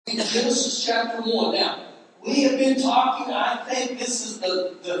in Genesis chapter 1. Now, we have been talking, I think this is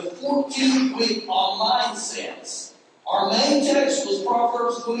the 14th week on mindsets. Our main text was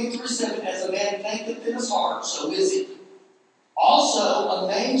Proverbs 23:7. As a man thinketh in his heart, so is he. Also, a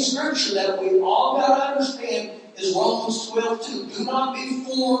main scripture that we all got to understand is Romans 12:2. Do not be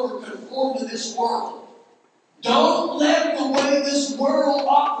formed or conformed to this world. Don't let the way this world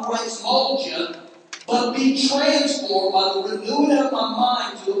operates mold you, but be transformed by the renewing of my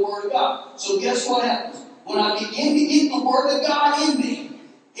mind to the Word of God. So guess what happens? When I begin to get the Word of God in me,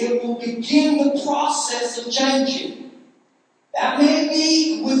 it will begin the process of changing. That may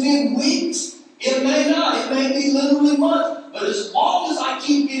be within weeks. It may not. It may be literally months. But as long as I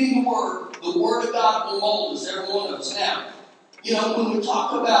keep getting the Word of God will mold us, every one of us. Now, when we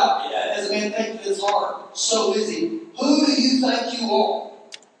talk about, as a man thinks in his heart, so is he. Who do you think you are?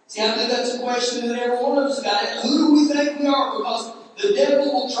 See, I think that's a question that every one of us got. Who do we think we are? Because the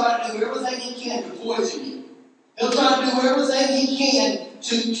devil will try to do everything he can to poison you. He'll try to do everything he can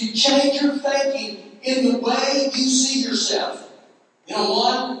to change your thinking in the way you see yourself. You know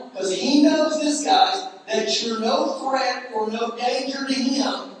why? Because he knows this, guys, that you're no threat or no danger to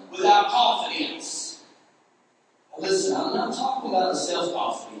him without confidence. Now listen, I'm not talking about a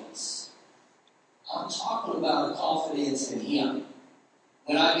self-confidence. I'm talking about a confidence in him.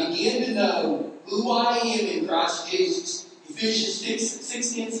 When I begin to know who I am in Christ Jesus, Ephesians 6:10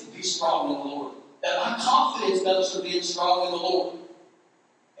 says, be strong in the Lord. That my confidence comes from being strong in the Lord.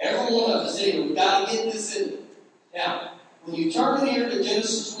 Every one of us here, we've got to get this in. Now, when you turn here to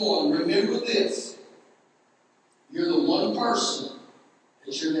Genesis 1, remember this. You're the one person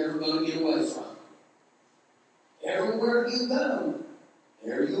that you're never going to get away from. Everywhere you go,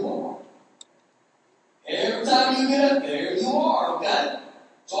 there you are. Every time you get up, there you are, okay?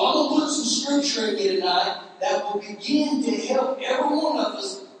 So I'm going to put some scripture in you tonight that will begin to help every one of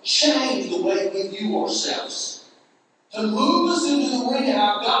us change the way we view ourselves. To move us into the arena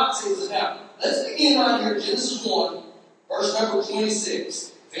how God sees us. Now, let's begin right here, Genesis 1, verse number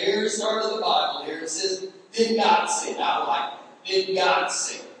 26. Very start of the Bible here. It says, then God said, I like it. Then God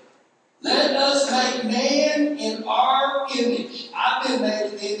said, let us make man in our image. I've been made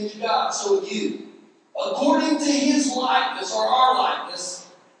in the image of God, so have you. According to his likeness, or our likeness,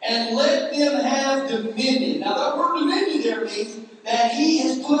 and let them have dominion. Now, that word dominion there means that he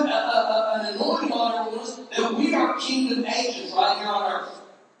has put an anointing on everyone else, that we are kingdom agents right here on earth.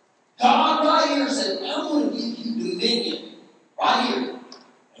 God right here said, I'm going to give you dominion. Right here.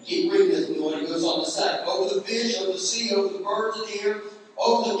 And keep reading this when he goes on to say, over the fish, over the sea, over the birds of the air,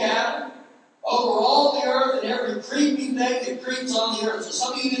 over the cattle, over all the earth and every creeping thing that creeps on the earth. So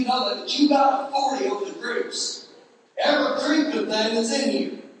some of you didn't know that, but you got authority over the creeps. Every creeping thing that's in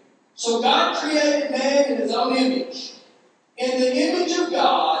here. So God created man in his own image. In the image of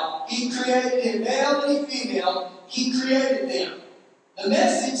God, he created him, male and female, he created them. The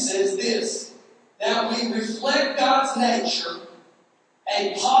message says this, that we reflect God's nature,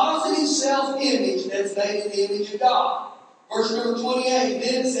 a positive self-image that's made in the image of God. Verse number 28,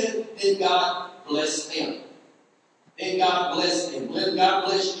 then it said, then God blessed them. Then God blessed them. God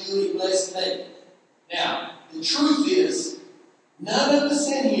blessed you, he blessed them. Now, the truth is, none of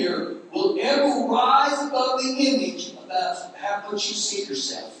us in here will ever rise above the image about how much you see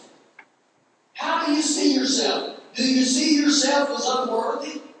yourself. How do you see yourself? Do you see yourself as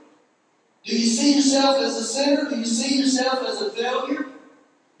unworthy? Do you see yourself as a sinner? Do you see yourself as a failure?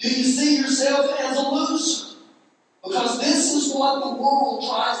 Do you see yourself as a loser? Because this is what the world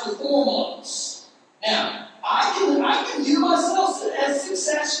tries to form on us. Now, I can view myself as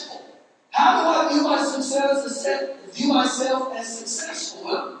successful. How do I view myself as successful?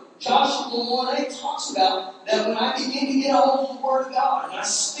 Well, Joshua 1:8 talks about that when I begin to get a hold of the Word of God and I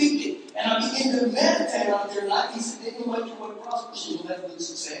speak it and I begin to meditate on it there tonight, he said, then you'll make your way prosperous and you'll have good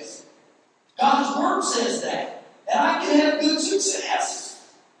success. God's Word says that I can have good success.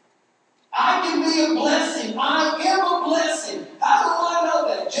 I can be a blessing. I am a blessing. How do I know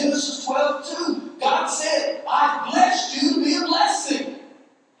that? Genesis 12:2. God said, I blessed you to be a blessing.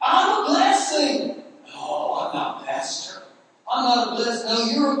 I'm a blessing. Oh, I'm not pastor. I'm not a blessing. No,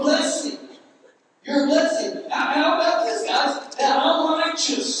 you're a blessing. You're a blessing. How about this, guys? That I'm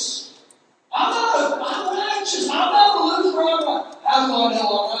righteous. I'm righteous. I'm not a loser. How do I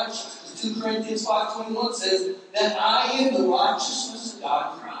know I'm righteous? 2 Corinthians 5:21 says that I am the righteousness of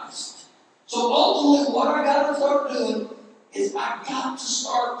God in Christ. So ultimately, what I got to start doing is I got to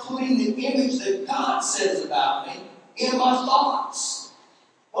start putting the image that God says about me in my thoughts.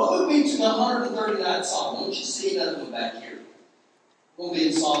 What would be to the 139th Psalm? Won't you see another one back here? We'll be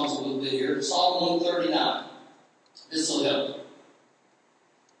in Psalms a little bit here. Psalm 139. This will help.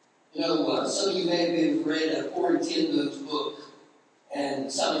 Some of you may have read Corey ten Boom's book,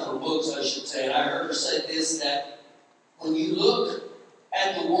 and some of her books, I should say. And I heard her say this, that when you look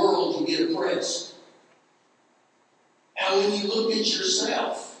at the world, you get oppressed. And when you look at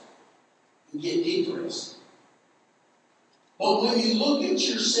yourself, you get depressed. But when you look at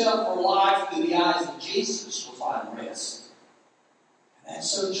yourself or life through the eyes of Jesus, you'll find rest. And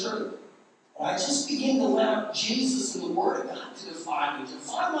that's so true. When I just begin to allow Jesus and the Word of God to define me, to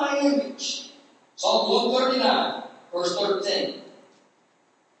define my image. Psalm 139, verse 13.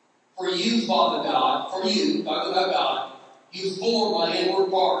 For you, Father God, for you, talking about God, you formed my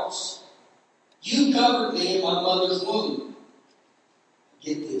inward parts. You covered me in my mother's womb.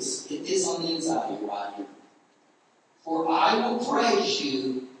 Get this on the inside of you right here. For I will praise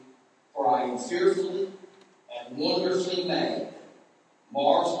you, for I am fearfully and wonderfully made.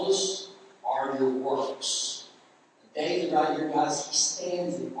 Marvelous are your works. David right here, guys, he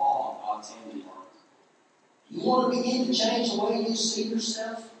stands in awe of God's handiwork. You want to begin to change the way you see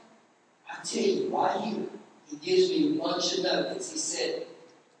yourself? I tell you, right here, he gives me a bunch of nuggets. He said,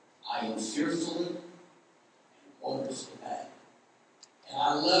 I am fearfully and wonderfully made. And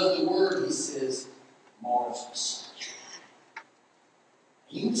I love the word, he says, marvelous.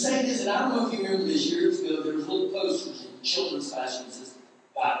 You can say this, and I don't know if you remember this years ago, there was little posters in children's classrooms that says,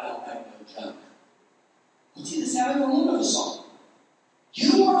 God don't make no junk. You see, this is how every one of us are.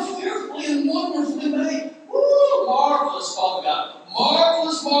 You are fearfully and wonderfully made. Woo! Marvelous, Father God.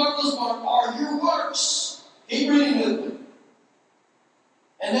 Marvelous, marvelous are your works. Keep reading with me.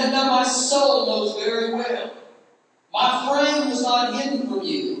 And that my soul knows very well. My frame was not hidden from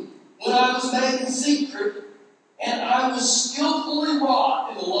you when I was made in secret, and I was skillfully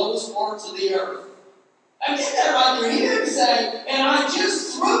wrought in the lowest parts of the earth. I get that right there. He didn't say, and I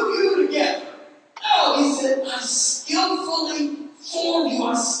just threw you together. No, he said, I skillfully formed you.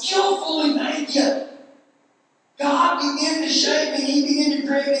 I skillfully made you. God began to shape me. He began to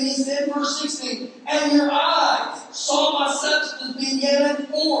create me. He said, verse 16, and your eyes saw my substance being yet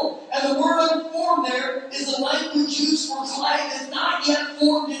unformed. And the word unformed there is a language used for clay that's not yet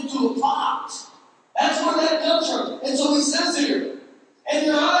formed into a pot. That's where that comes from. And so he says here, and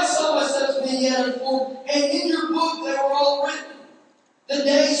your eyes saw my substance being yet unformed, and in your book they were all written. The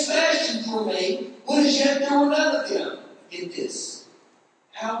days fashioned for me, when as yet there were none of them. Get this.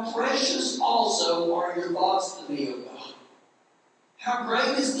 How precious also are your thoughts to me, O God. How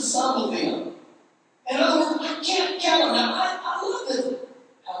great is the sum of them. In other words, I can't count them. Now, I love it.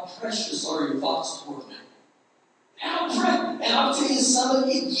 How precious are your thoughts toward me. How precious. And I'll tell you, some of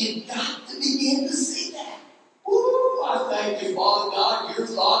you, you've got to begin to see that. Woo! I thank you, Father God, your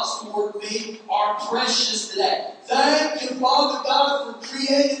thoughts toward me are precious today. Thank you, Father God, for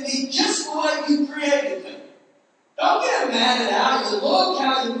creating me just the way you created me. Don't get mad at how you look,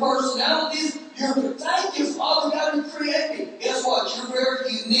 how your personality is. Thank you, Father God, who created me. Guess what? You're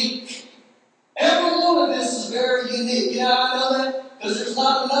very unique. Every one of this is very unique. You know how I know that? Because there's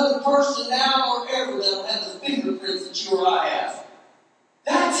not another person now or ever that will have the fingerprints that you or I have.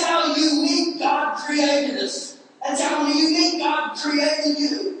 That's how unique God created us. That's how unique God created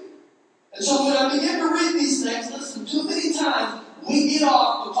you. And so when I begin to read these things, listen, too many times we get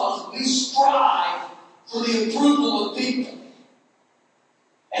off because we strive for the approval of people.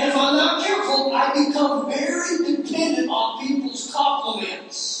 And if I'm not careful, I become very dependent on people's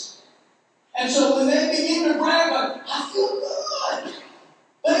compliments. And so when they begin to brag on, I feel good.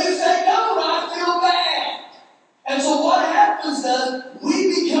 But if they don't, I feel bad. And so what happens is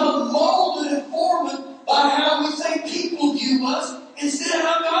we become molded and formed by how we think people view us instead of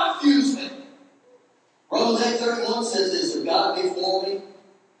how God views them. Romans 8:31 says this, if God be for me,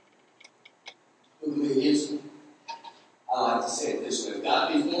 who can be against me? I like to say it this way. If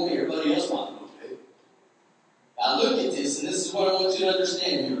God be for me, everybody else might be. Now look at this, and this is what I want you to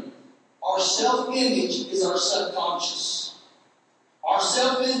understand here. Our self-image is our subconscious. Our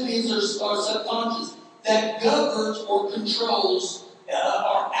self-image is our subconscious that governs or controls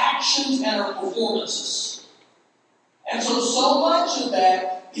our actions and our performances. And so much of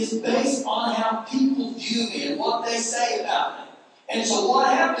that is based on how people view me and what they say about me. And so what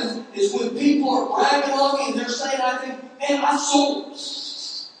happens is when people are bragging on me and they're saying, I think, man, I sold.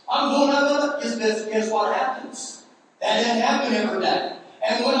 I'm going up. Guess what happens? That doesn't happen every day.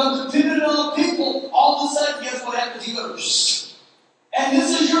 And when I'm dependent on people, all of a sudden, guess what happens? You go, shh. And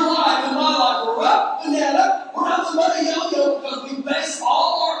this is your life and my life. We're up and down, up. We're not somebody yo-yo because we base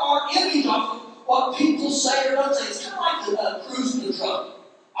all our image off of what people say or don't say. It's kind of like cruise control.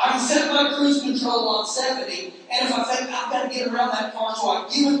 I can set my cruise control on 70, and if I think I've got to get around that car, so I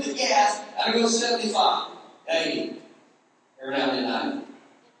give it the gas, and I go 75, 80, or down to 90.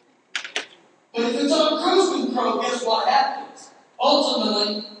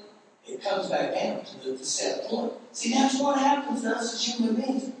 comes back down to the set point. See, that's what happens to us as human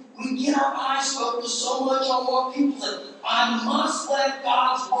beings. We get our eyes focused so much on what people say. I must let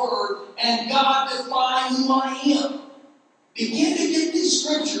God's Word and God define who I am. Begin to get these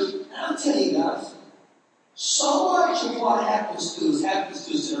scriptures. And I'll tell you guys, so much of what happens to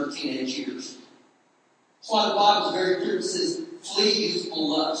us in our teenage years. That's why the Bible is very clear. It says, flee youthful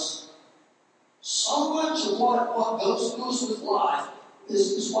lust. So much of what goes with life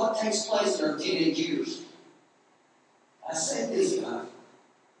is what takes place in our teenage years. I say this, guys.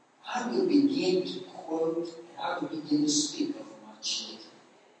 I would begin to quote and I would begin to speak over my children.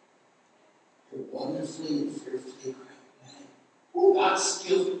 You're wonderfully and fearfully created. Oh, God's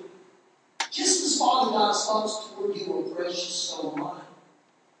skillful. Just as Father God's thoughts toward you are precious, so am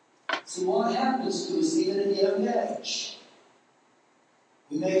I. See, what happens to us even at a young age?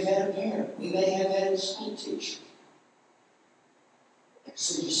 We may have had a parent. We may have had a school teacher.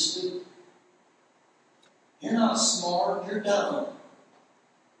 So you're stupid. You're not smart. You're dumb.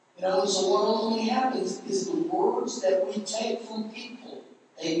 So what ultimately happens is the words that we take from people,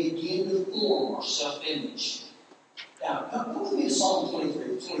 they begin to form our self-image. Now, come with me to Psalm 23,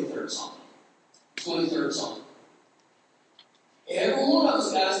 the 23rd Psalm. 23rd Psalm. Every one of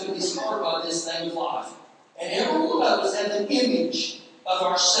us, guys, can be scarred by this thing of life. And every one of us has an image of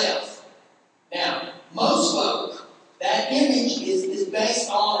ourselves. Now, most folk, that image is based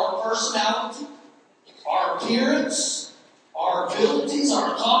on our personality, our appearance, our abilities,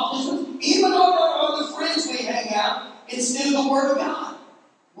 our accomplishments, even on our other friends we hang out, instead of the Word of God.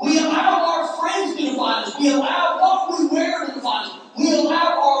 We allow our friends to define us. We allow what we wear to define us. We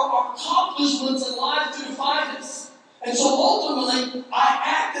allow our accomplishments in life to define us. And so ultimately, I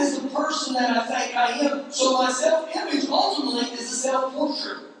act as the person that I think I am. So my self-image ultimately is a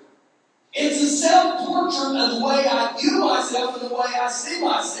self-portrait. It's a self-portrait of the way I view myself and the way I see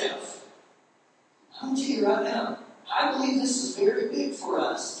myself. I'm telling you right now, I believe this is very big for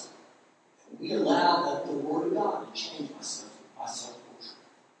us. We allow the Word of God to change my self-portrait.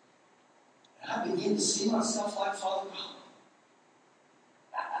 And I begin to see myself like Father God.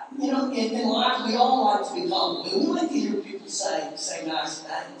 In life, we all like to be complimented. We like to hear people say nice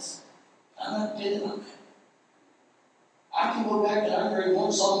things. I'm not dependent on that. I can go back and I can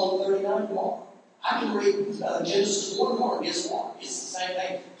read Psalm 139 tomorrow. I can read Genesis 1 tomorrow. Guess what? It's the same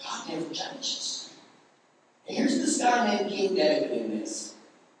thing. God never changes. And here's this guy named King David in this.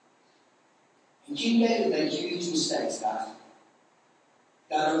 And King David made huge mistakes, guys.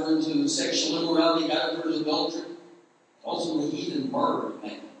 Got over into sexual immorality, got over into adultery. Ultimately, he even murdered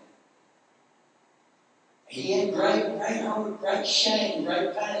man. He had great hurt, great shame,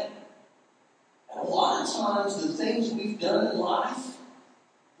 great pain. And a lot of times, the things we've done in life,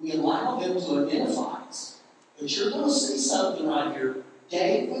 we allow them to identify us. But you're going to see something right here.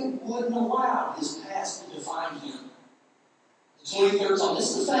 David wouldn't allow his past to define him. The 23rd Psalm.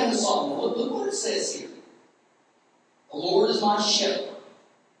 This is the famous Psalm. Look what it says here. The Lord is my shepherd.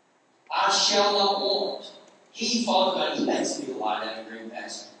 I shall not want. He, Father God, He makes me to lie down in green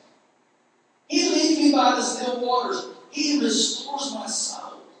pastures. He leads me by the still waters. He restores my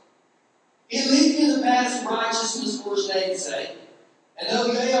soul. He leads me in the paths of righteousness for His name's sake. And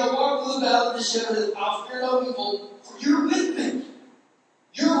though I walk through the valley of the shadow of death, I'll fear no evil, for you're with me.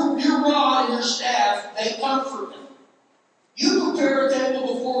 Your rod and your staff, they comfort me. You prepare a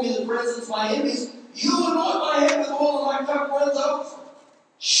table before me in the presence of my enemies. You anoint my head with oil, and my cup runs over.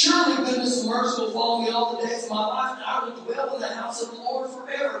 Surely goodness and mercy will follow me all the days of my life, and I will dwell in the house of the Lord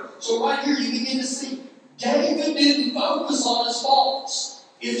forever. So right here you begin to see David didn't focus on his faults.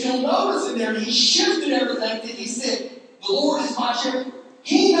 If you'll notice in there, he shifted everything that he said. The Lord is my shepherd.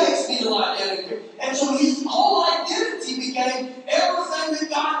 He makes me to lie down in here. And so his whole identity became everything that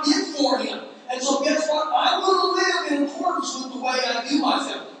God did for him. And so guess what? I'm going to live in accordance with the way I view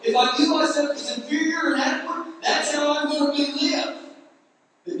myself. If I view myself as inferior and inadequate, that's how I'm going to live.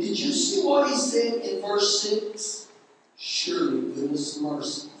 But did you see what he said in verse 6? Surely goodness and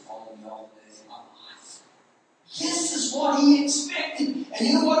mercy will follow me all the days of my life. This is what he expected. And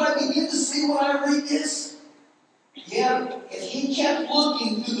you know what I begin to see when I read this? Yeah, if he kept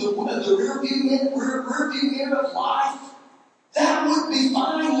looking through the rearview mirror of life, that would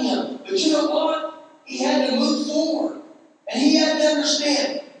define him. But you know what? He had to move forward. And he had to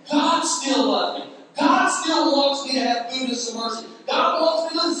understand, God still loves me. God still wants me to have goodness and mercy. God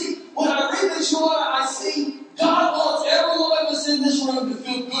wants me to see. When I read this, you know what I see? God wants every one of us in this room to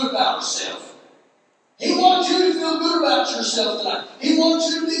feel good about ourselves. He wants you to feel good about yourself tonight. He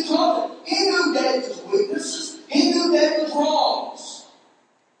wants you to be confident. He knew David's weaknesses. He knew David's wrongs.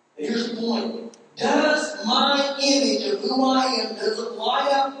 But here's the point. Does my image of of who I am doesn't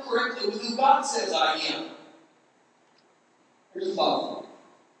line up correctly with who God says I am. Here's the thought.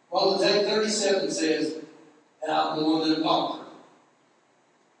 Romans 8:37 says that I'm more than a conqueror.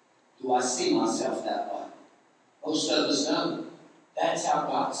 Do I see myself that way? Most of us don't. That's how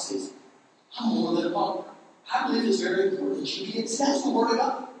God sees it. I'm more than a conqueror. I believe it's very important that you get. That's the Word of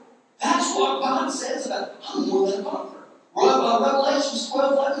God. That's what God says about it. I'm more than a conqueror. Revelation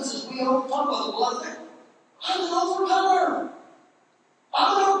 12:11 says we overcome by the blood of the Lamb. I'm an overcomer.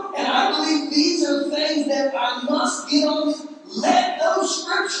 And I believe these are things that I must get on. Let those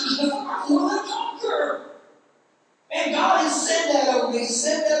scriptures define I'm more than a conqueror. And God has said that over me. He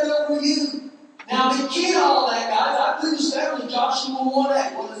said that over you. Now, to get all that, guys, I believe it's found in Joshua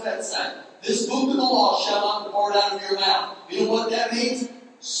 1:8. What does that say? This book of the law shall not depart out of your mouth. You know what that means?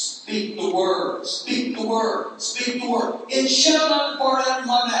 Speak the word. Speak the word. Speak the word. It shall not depart out of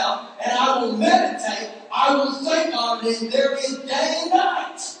my mouth, and I will meditate. I will think on it, and there is day and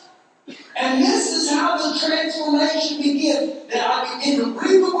night. And this is how the transformation begins. That I begin to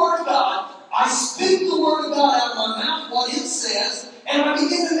read the Word of God. I speak the Word of God out of my mouth, what it says, and I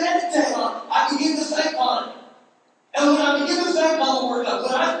begin to meditate on it. I begin to think on it. And when I begin to think on the Word of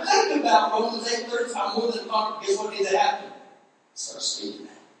God, when I think about Romans 8:30, I'm more than a conqueror, guess what needs to happen? I start speaking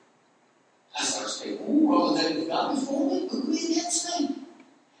that. I start speaking, Romans 8, God before me, who will be against me?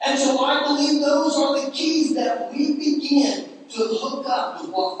 And so I believe those are the keys that we begin to hook up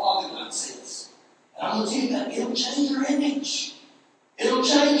with what Father God says. And I'm going to tell you that it'll change your image. It'll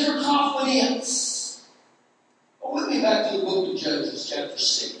change your confidence. Go with me back to the book of Judges, chapter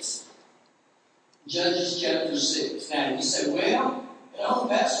 6. Judges, chapter 6. Now, you say, well,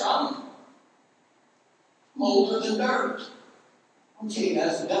 Pastor, I'm older than dirt. I'm telling you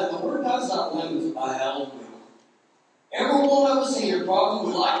guys, the Word of God is not limited by how old we are. Every one of us here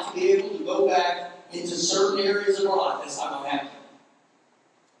probably would like to be able to go back into certain areas of our life. That's not going to happen.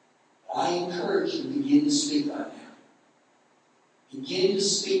 I encourage you to begin to speak right now. Begin to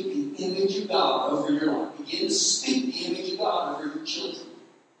speak the image of God over your life. Begin to speak the image of God over your children.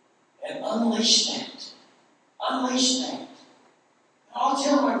 And unleash that. Unleash that. And I'll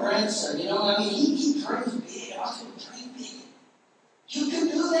tell my grandson, he dreams big. I said, dream big. You can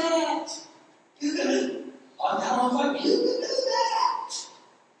do that. You can do that.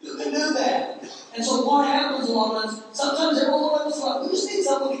 You can do that. And so what happens a lot of times, sometimes every one of us is like, we just need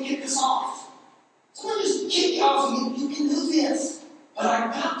someone to kick us off. Someone just kick you off and you can do this. But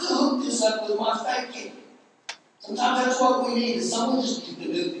I've got to hook this up with my thinking. Sometimes that's what we need, is someone just who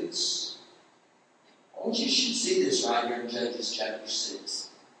can do this. I want you to see this right here in Judges chapter 6.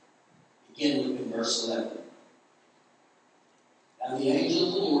 Begin with in verse 11. Now the angel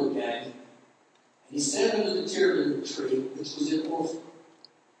of the Lord came, and he sat under the terebinth tree, which was in Ophrah,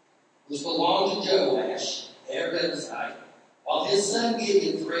 which belonged to Joash, the Arabizite, while his son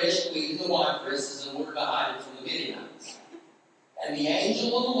Gideon threshed wheat in the winepresses in order to hide it from the Midianites. And the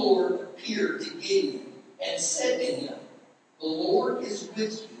angel of the Lord appeared to Gideon and said to him, the Lord is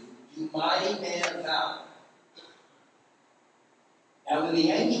with you, you mighty man of valor. Now when the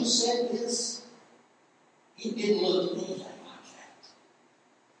angel said this, it didn't look anything like that.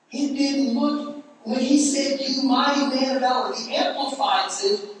 It didn't look, when he said, you mighty man of valor, the Amplified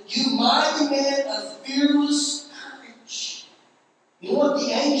says, you mighty man of fearless courage. You know what the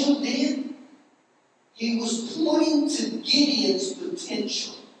angel did? He was pointing to Gideon's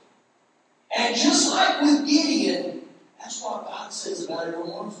potential. And just like with Gideon, that's what God says about every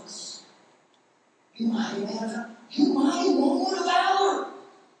one of us. You mighty man of valor. You mighty woman of valor.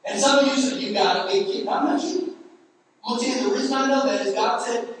 And some of you say, you got a big kid. I'm not kidding. I'm going to tell you, the reason I know that is God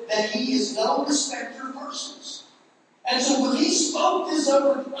said that He is no respecter of persons. And so when He spoke this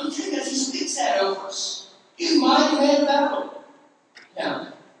over, I'm telling you that He speaks that over us. You mighty man of valor.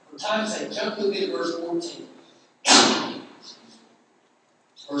 Now, for time's sake, jump with me to verse 14.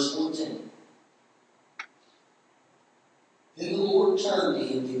 Verse 14. Then the Lord turned to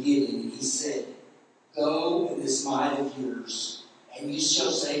him, to Gideon, and He said, go in this might of yours, and you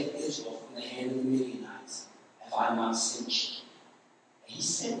shall save Israel from the hand of the Midianites. Have I not sent you? And he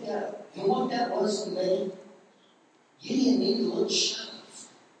said, go. You know what that was to me? Gideon needed a little shove.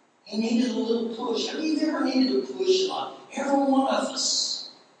 He needed a little push. Have you ever needed a push? Like every one of us.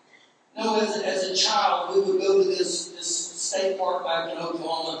 You know, as a child, we would go to this state park back in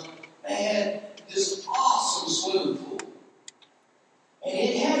Oklahoma. They had this awesome swimming pool. And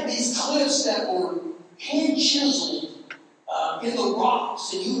it had these cliffs that were hand-chiseled in the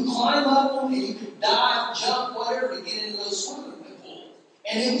rocks. And you would climb up them, and you could dive, jump, whatever, to get into those swimming pools.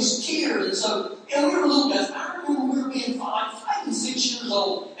 And it was tiered. And so, we were little guys. I remember we were being 5 and 6 years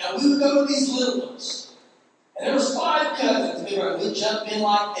old. And we would go to these little ones. And there was 5 cousins. We'd jump in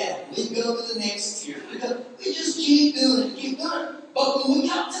like that. We'd go to the next tier. We'd just keep doing it. But when we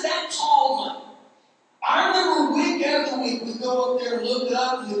got to that tall one, I remember week after week, we'd go up there and look it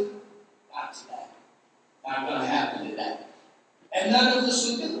up and we'd, not today. Not going to happen today. And none of us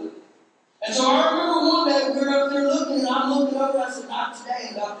would do it. And so I remember one day we were up there looking, and I'm looking over, and I said, not today.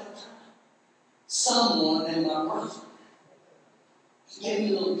 And about that time, someone named my brother, he gave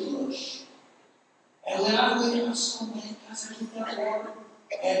me a little push. And when I went, I was so mad, guys, I get that water.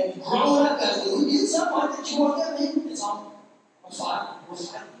 And growing up, guys, when we did something like that, you want that man? It's on. I'm fine. We're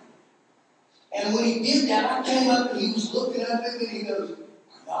fighting. And when he did that, I came up and he was looking up at me and he goes, "Are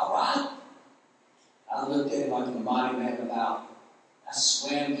you all right?" I looked at him like a mighty man about. I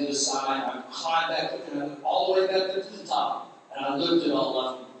swam to the side, I climbed back up and I went all the way back up to the top. And I looked at all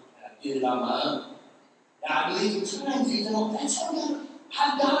of them and I did it on my own. And I believe at times, even though that's how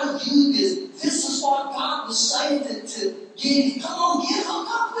I've got to view this. This is what God was saying to Gideon. Come on, get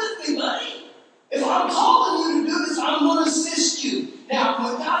hooked up with me, buddy. If I'm calling you to do this, I'm going to assist you. Now,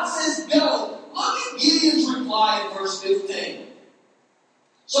 when God says go, look at Gideon's reply in verse 15.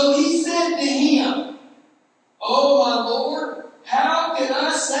 So he said to him, "Oh, my Lord, how can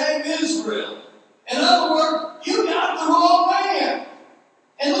I save Israel?" In other words, you got the wrong man.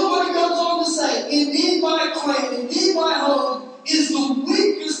 And look what he goes on to say. "Indeed, my clan, indeed, my home is the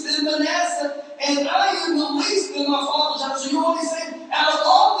weakest in Manasseh, and I am the least in my father's house." So you know what he's saying? Out of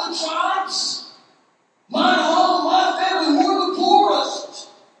all the tribes, my home, my family, we're the poorest.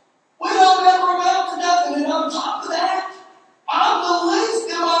 We don't ever amount to nothing. And on top of that, I'm the least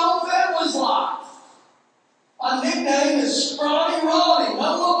in my own family's life. My nickname is Stormy.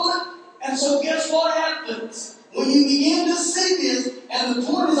 No one. And so guess what happens? When you begin to see this, and the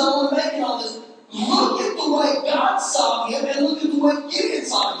point is I want to make it on this, look at the way God saw him and look at the way Gideon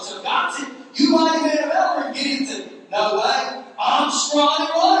saw him. So God said, "You mighty man of valor." And Gideon said, "No way. I'm Stormy.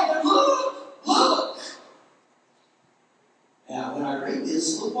 But look. Now, when I read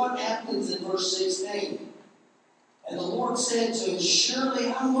this, look what happens in verse 16. "And the Lord said to him,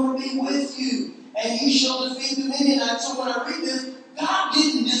 Surely I'm going to be with you, and you shall defeat the Midianites." So when I read this, God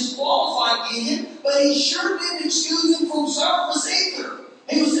didn't disqualify Gideon, but he sure didn't excuse him from service either.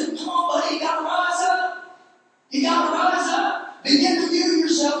 He was saying, "Come on, buddy, you got to rise up. You got to rise up. Begin to view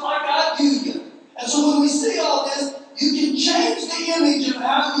yourself like I view you." And so when we see all this, you can change the image of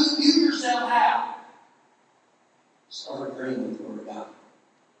how you view yourself how. Start agreeing with the Word of God.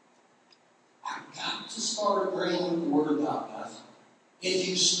 I've got to start agreeing with the Word of God, guys. If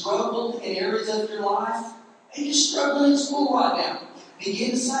you struggled in areas of your life, and you're struggling in school right now,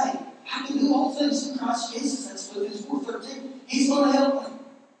 begin to say, "I can do all things in Christ Jesus." That's Philippians 4:13. He's going to help me.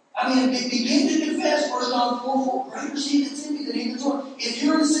 Begin to confess 1 John 4:4. "Greater is He that's in me than he that's in me." If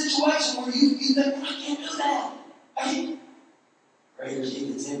you're in a situation where you think, "I can't do that," greater is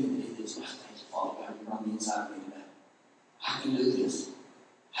He that's in me than he that's in me. Thank you, Father God, you're on the inside of me today. I can do this.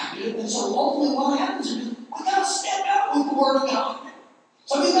 I can do it. And so ultimately what happens is we got to step out with the Word of God.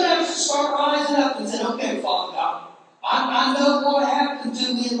 So we're going to have to start rising up and say, "Okay, Father God, I know what happened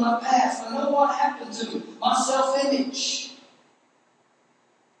to me in my past. I know what happened to me, my self-image."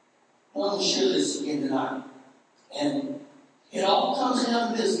 I want to share this again tonight. And it all comes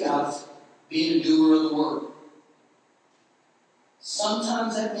down to this, guys, being a doer of the Word.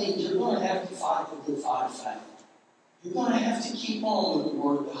 Sometimes that means you're going to have to fight the good fight of faith. You're going to have to keep on with the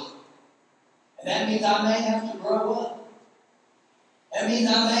Word of God. And that means I may have to grow up. That means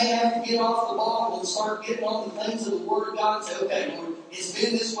I may have to get off the bottle and start getting on the things of the Word of God and say, "Okay, Lord, it's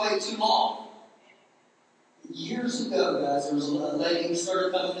been this way too long." Years ago, guys, there was a lady who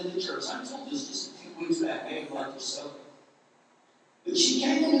started coming to the church. I told this just a few weeks back, maybe like so. But she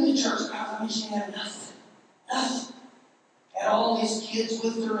came into the church, she had nothing. Nothing. Had all these kids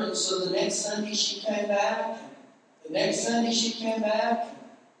with her, and so the next Sunday she came back. The next Sunday she came back.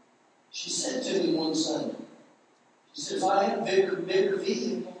 She said to me one Sunday, she said, "If I had a bigger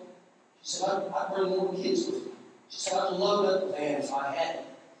vehicle," she said, I'd bring more kids with me. She said, "I'd load up the van if I had it."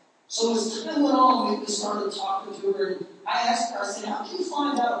 So as time went on, we started talking to her, and I asked her, I said, "How did you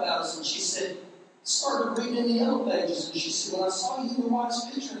find out about us?" And she said, "I started reading the yellow pages." And she said, "When I saw you and your wife's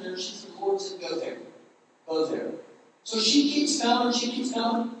picture in there," she said, "The Lord said, go there. Go there." So she keeps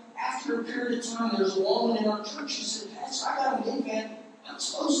coming. After a period of time, there's a woman in our church who said, "Pastor, I got a minivan. I'm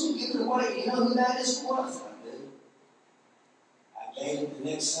supposed to give it away. You know who that is for?" I said, "I do." I gave it the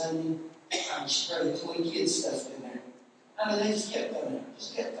next Sunday. I sprayed 20 kids stuff in there. They just kept coming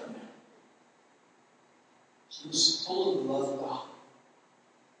there. She was full of the love of God.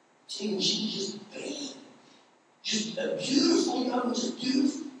 She was just big. Just a beautiful young, just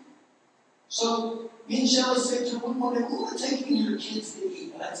beautiful. So me and Shelley said to her one day, we want to take you and your kids to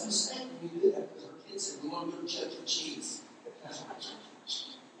eat. And that's a mistake when you do that because our kids said, we want to go to Chuck E. Cheese. That's what Chuck E.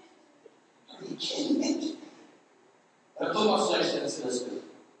 Cheese. Are you kidding me? But I put my flesh down and said, let's do it.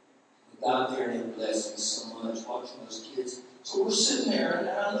 We got there and it blessed me so much watching those kids. So we're sitting there and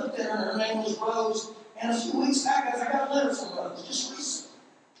I looked at her and her name was Rose. And a few weeks back, I got a letter from Rose, just recently.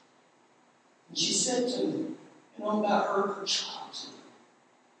 And she said to me, about her childhood.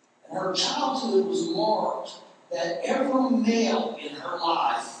 And her childhood was marked that every male in her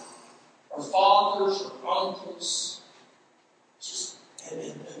life, her fathers, her uncles, just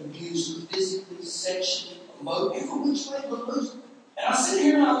had abused her physically, sexually, emotionally, every which way but loose. And I sit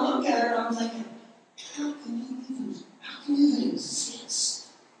here and I look at her and I'm thinking, how can you even exist?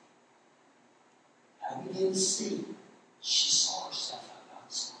 I began to see she saw herself how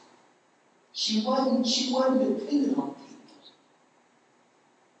God saw her. She wasn't dependent on people.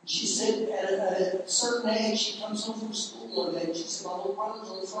 She said at a certain age, she comes home from school one day and she said, my little brother's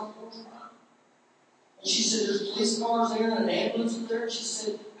on the front porch crying. And she said, there's police cars there and an ambulance was there. And she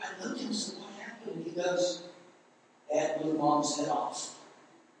said, I looked at him and said, what happened? And he goes, Dad blew Mom's head off.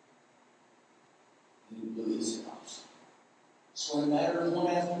 And he blew his head off. So in a matter of one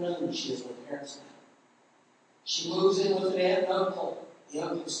afternoon, she has her parents now. She moves in with an aunt and uncle. The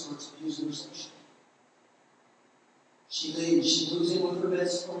uncle starts abusing her sexually. She leaves. She moves in with her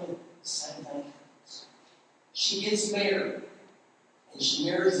best friend. The same thing happens. She gets married. And she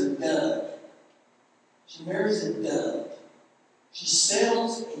marries a dud. She marries a dud. She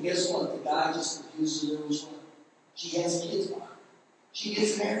settles, and guess what? The guy just abuses her as well. She has kids by her. She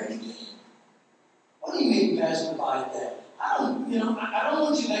gets married again. What do you mean, Pastor, by that? I don't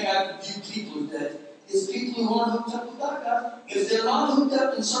want you to think I view people as that. It's people who aren't hooked up with God, guys. If they're not hooked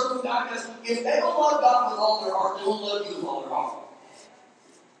up and serving God, guys, if they don't love God with all their heart, they won't love you with all their heart.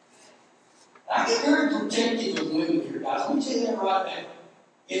 I get very protective of women here, guys. Let me tell you that right now.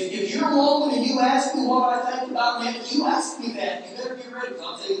 If you're a woman and you ask me what I think about men, if you ask me that, you better be ready, because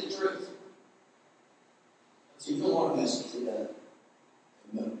I'll tell you the truth. So you don't want to mess with it.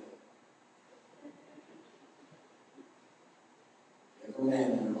 No. Every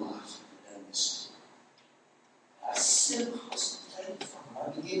man in her life has done this. I sit across the table from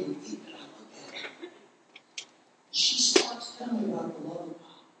her. I begin to weep and I look at her. She starts telling me about the love of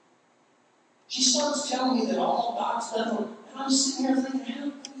God. She starts telling me that all God's done for her. And I'm sitting here thinking,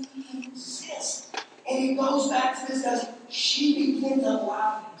 how can you even exist? And it goes back to this, guys. She began to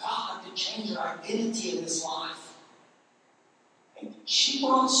allow God to change her identity in this life. And she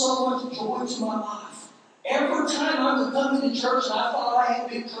brought so much joy to my life. Every time I would come into church and I thought I had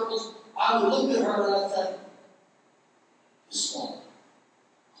big troubles, I would look at her and I'd think, this woman,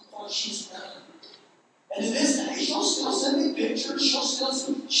 look what she's done. And to this day, she'll still send me pictures.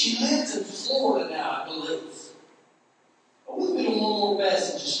 She lives in Florida now, I believe. But we've been on one more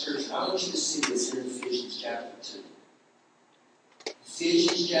passage of Scripture. I want you to see this here in Ephesians chapter 2.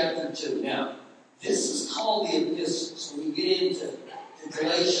 Ephesians chapter 2. Now, this is called the epistles. When you get into the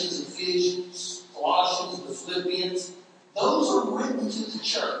Galatians, Ephesians, Colossians, the Philippians, those are written to the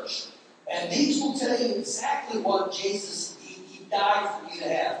church. And these will tell you exactly what Jesus, he died for you to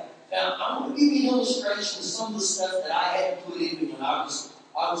have. Now, I'm going to give you an illustration of some of the stuff that I had to put in me when I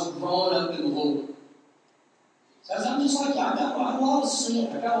was growing up in the Lord. Because I'm just like you, I got a lot of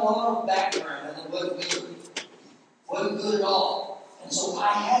sin. I got a lot of background, and it wasn't good. Wasn't good at all. And so I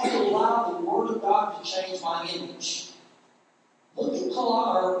had to allow the Word of God to change my image. Look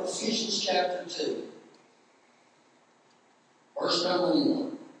at Ephesians chapter 2. Verse number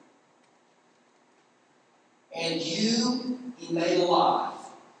 1. And you he made alive.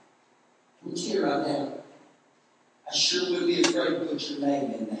 Let me tell you right now, I sure would be afraid to put your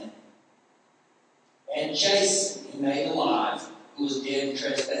name in that. And Jason he made alive, who was dead in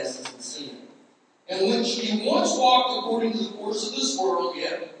trespasses and sin, in which you once walked according to the course of this world,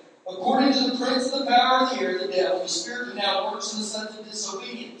 yet according to the prince of the power of the air, the devil, the spirit who now works in the sons of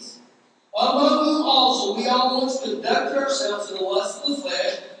disobedience, among whom also we all once conducted ourselves in the lust of the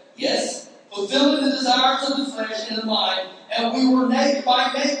flesh, yes, fulfilling the desires of the flesh and the mind, and we were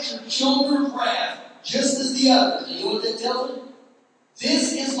by nature children of wrath, just as the others. And you know what that tells me?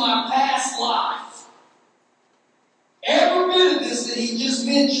 This is my past life. Every bit of this that he just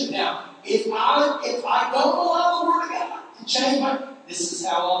mentioned. Now, if I don't allow the Word of God to change this is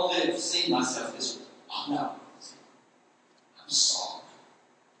how I'll live, see myself this way. Oh no. I'm sorry.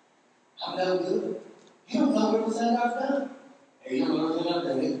 I'm no good. You don't know everything I've done. And you don't know everything I've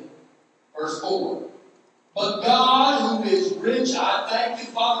done either. Verse 4. But God, who is rich, I thank you,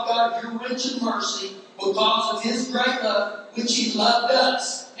 Father God, you're rich in mercy, because of His great love, which He loved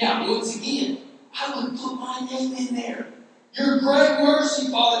us. Now, once again, I would put my name in there. Your great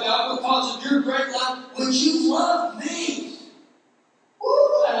mercy, Father God, because of your great love, which you loved me.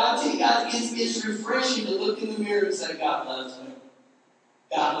 Woo! And I tell you guys, it's refreshing to look in the mirror and say, God loves me.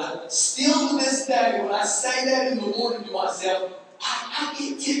 God loves me. Still to this day, when I say that in the morning to myself, I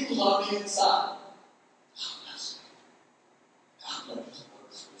get tickled on the inside. God loves me. God loves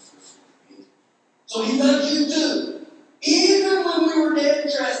me. So He loves you too. Even when we were dead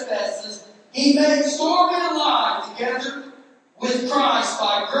in trespasses, He made Stormy alive together with Christ.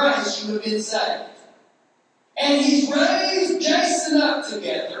 By grace you have been saved. And He's raised Jason up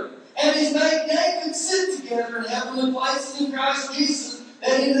together, and He's made David sit together in heavenly places in Christ Jesus,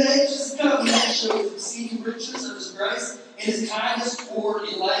 that in the ages to come He may show His exceeding riches of His grace and His kindness toward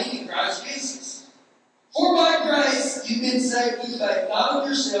Elaine in Christ Jesus. For by grace you've been saved through faith, not of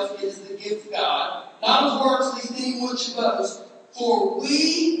yourself, it is the gift of God, not of works, lest anyone should boast. For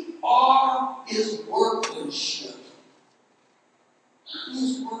we are His workmanship.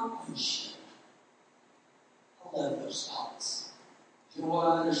 His workmanship. I love those thoughts. You know what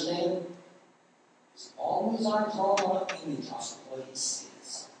I understand? As long as I draw my image off of what He says,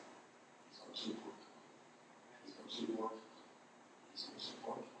 He's going to keep working. He's going to keep working. He's going to keep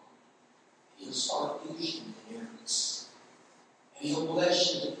working. He'll start using the areas. And He'll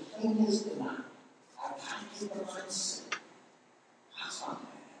bless you. But the thing is tonight, I've got to get the mindset. God's not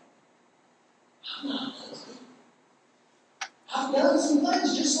bad. I'm not ugly. I've done some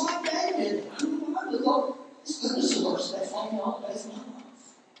things just like David. I look, His goodness and mercy, that's on me all the days of my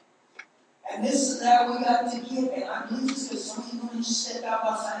life. And this is how we got to get. And I believe it's because some of you are going to just step out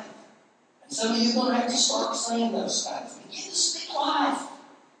by faith. And some of you are going to have to start saying those things. Begin to speak life.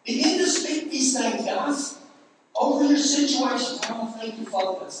 Begin to speak these things, guys, over your situations. I want to thank you,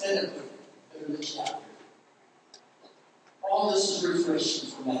 Father God. Stand up with me. Better reach out here. All this is refreshing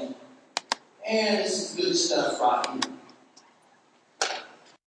for me. And this is good stuff right here.